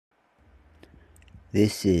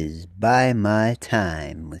This is Buy My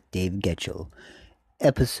Time with Dave Getchell,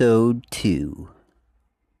 Episode 2.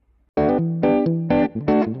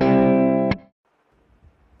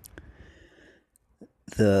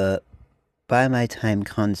 The Buy My Time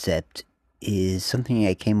concept is something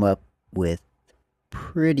I came up with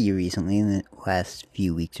pretty recently in the last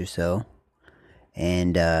few weeks or so.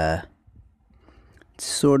 And it's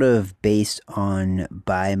sort of based on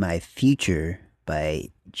Buy My Future by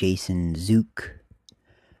Jason Zook.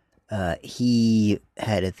 He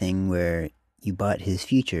had a thing where you bought his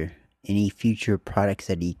future. Any future products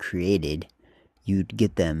that he created, you'd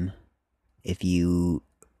get them if you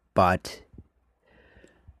bought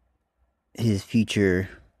his future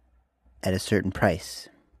at a certain price.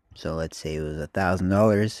 So let's say it was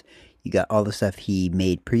 $1,000. You got all the stuff he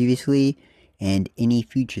made previously and any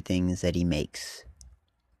future things that he makes,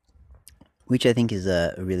 which I think is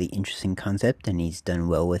a really interesting concept, and he's done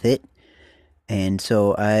well with it. And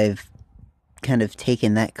so I've kind of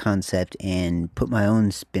taken that concept and put my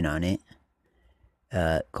own spin on it,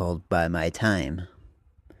 called Buy My Time.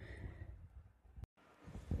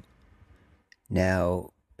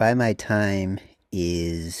 Now, Buy My Time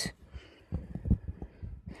is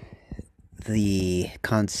the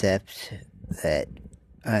concept that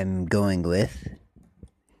I'm going with,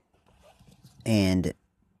 and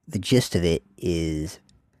the gist of it is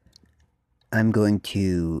I'm going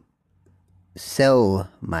to sell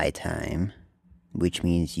my time, which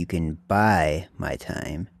means you can buy my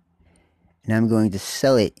time, and I'm going to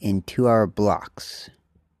sell it in 2-hour blocks.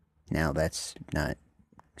 Now, that's not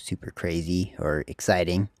super crazy or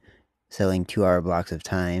exciting, selling 2-hour blocks of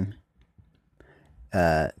time.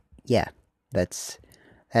 Yeah, that's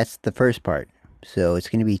the first part. So it's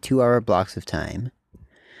going to be 2-hour blocks of time.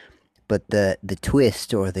 But the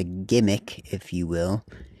twist, or the gimmick, if you will,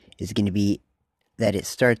 is going to be that it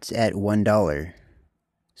starts at $1.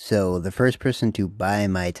 So the first person to buy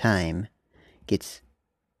my time gets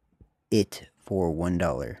it for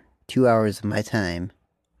 $1. 2 hours of my time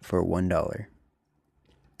for $1.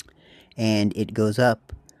 And it goes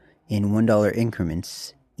up in $1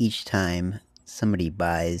 increments each time somebody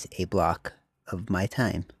buys a block of my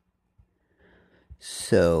time.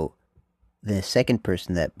 So the second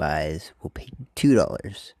person that buys will pay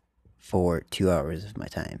 $2 for 2 hours of my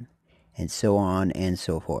time, and so on and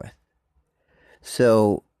so forth.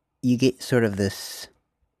 So you get sort of this,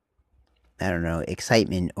 I don't know,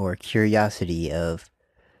 excitement or curiosity of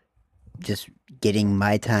just getting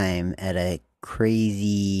my time at a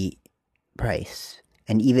crazy price.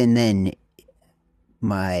 And even then,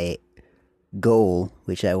 my goal,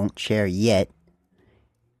 which I won't share yet,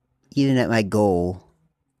 even at my goal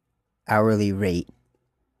hourly rate,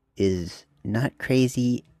 is not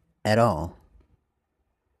crazy at all.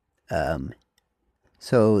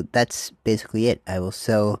 So that's basically it. I will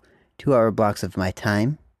sell 2-hour blocks of my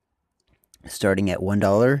time, starting at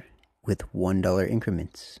 $1 with $1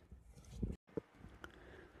 increments.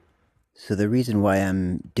 So the reason why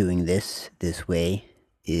I'm doing this way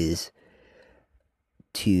is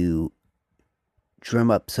to drum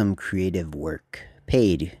up some creative work,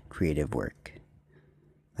 paid creative work.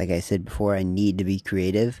 Like I said before, I need to be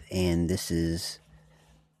creative, and this is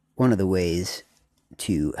one of the ways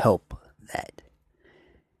to help that.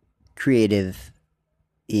 Creative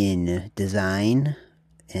in design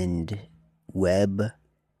and web,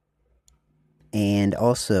 and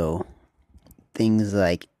also things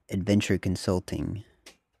like adventure consulting.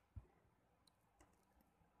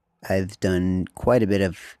 I've done quite a bit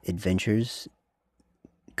of adventures,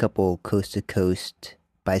 a couple coast to coast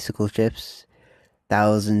bicycle trips,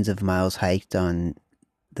 thousands of miles hiked on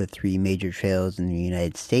the 3 major trails in the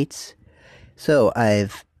United States. So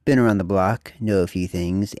I've been around the block, know a few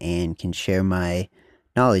things, and can share my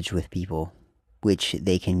knowledge with people, which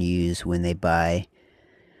they can use when they buy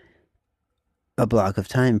a block of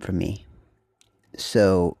time from me.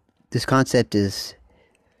 So this concept is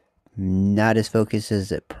not as focused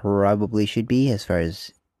as it probably should be as far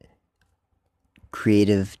as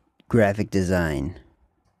creative graphic design.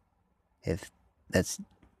 If that's,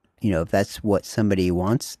 if that's what somebody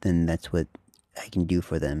wants, then that's what I can do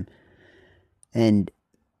for them. And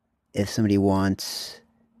if somebody wants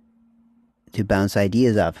to bounce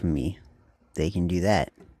ideas off of me, they can do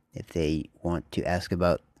that. If they want to ask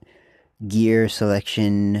about gear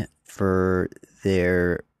selection for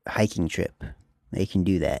their hiking trip, they can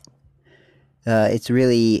do that. It's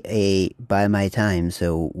really a buy my time,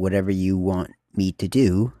 so whatever you want me to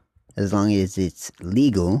do, as long as it's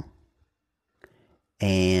legal,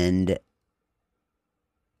 and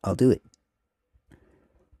I'll do it.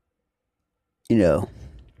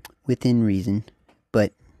 Within reason,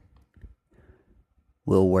 but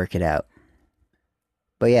we'll work it out.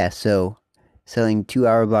 But yeah, so selling 2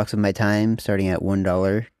 hour blocks of my time, starting at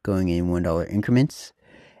 $1, going in $1 increments,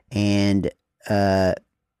 and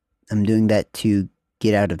I'm doing that to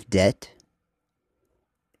get out of debt,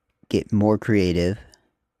 get more creative,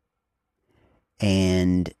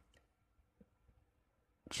 and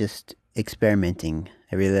just experimenting.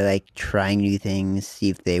 I really like trying new things, see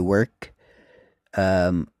if they work.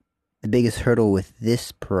 The biggest hurdle with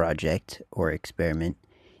this project or experiment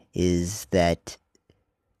is that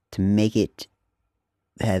to make it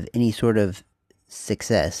have any sort of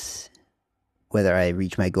success, whether I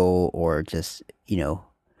reach my goal or just,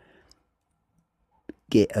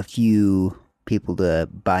 get a few people to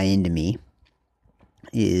buy into me,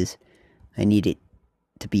 is I need it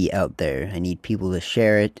to be out there. I need people to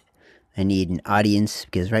share it. I need an audience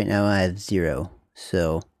because right now I have zero.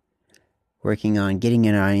 So working on getting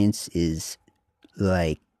an audience is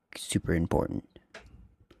like super important.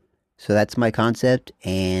 So that's my concept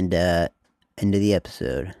and end of the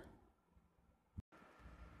episode.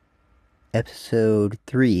 Episode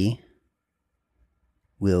 3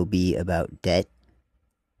 will be about debt.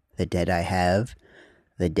 The debt I have,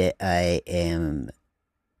 the debt I am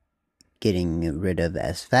getting rid of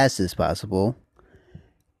as fast as possible,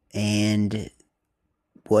 and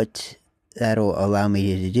what that'll allow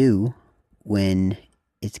me to do when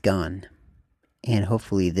it's gone. And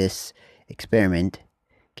hopefully, this experiment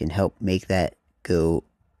can help make that go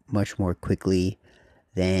much more quickly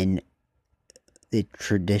than the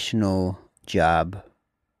traditional job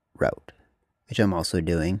route, which I'm also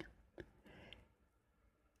doing.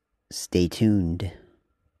 Stay tuned.